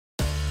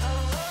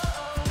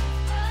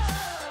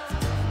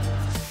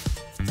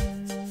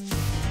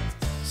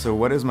So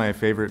what is my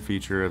favorite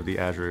feature of the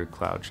Azure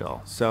Cloud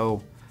Shell?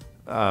 So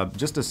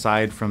just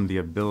aside from the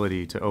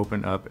ability to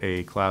open up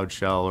a Cloud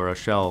Shell or a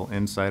shell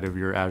inside of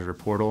your Azure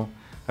portal,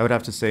 I would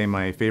have to say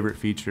my favorite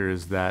feature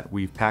is that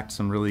we've packed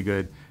some really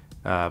good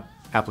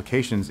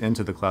applications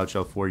into the Cloud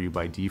Shell for you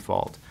by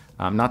default.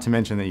 Not to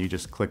mention that you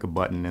just click a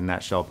button and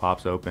that shell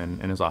pops open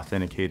and is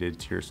authenticated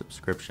to your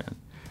subscription.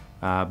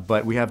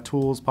 But we have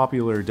tools,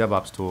 popular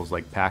DevOps tools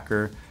like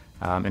Packer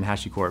and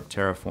HashiCorp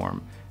Terraform.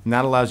 And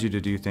that allows you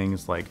to do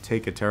things like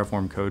take a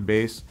Terraform code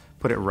base,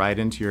 put it right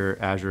into your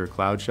Azure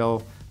Cloud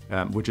Shell,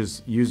 which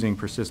is using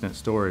persistent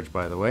storage,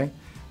 by the way.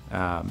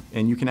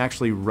 And you can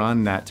actually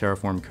run that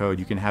Terraform code.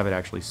 You can have it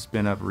actually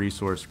spin up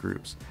resource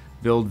groups,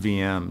 build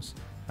VMs,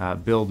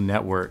 build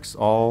networks,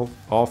 all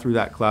through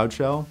that Cloud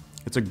Shell.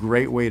 It's a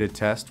great way to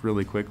test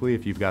really quickly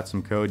if you've got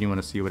some code, you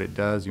want to see what it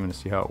does, you want to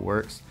see how it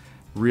works.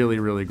 Really,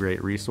 really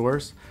great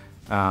resource.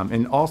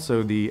 And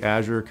also the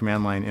Azure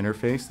command line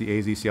interface, the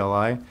AZ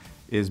CLI,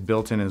 is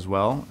built in as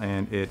well,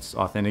 and it's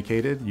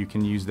authenticated. You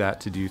can use that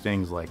to do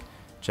things like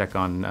check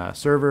on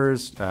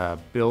servers,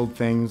 build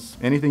things,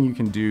 anything you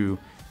can do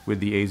with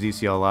the AZ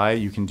CLI,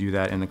 you can do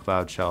that in the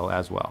Cloud Shell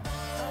as well.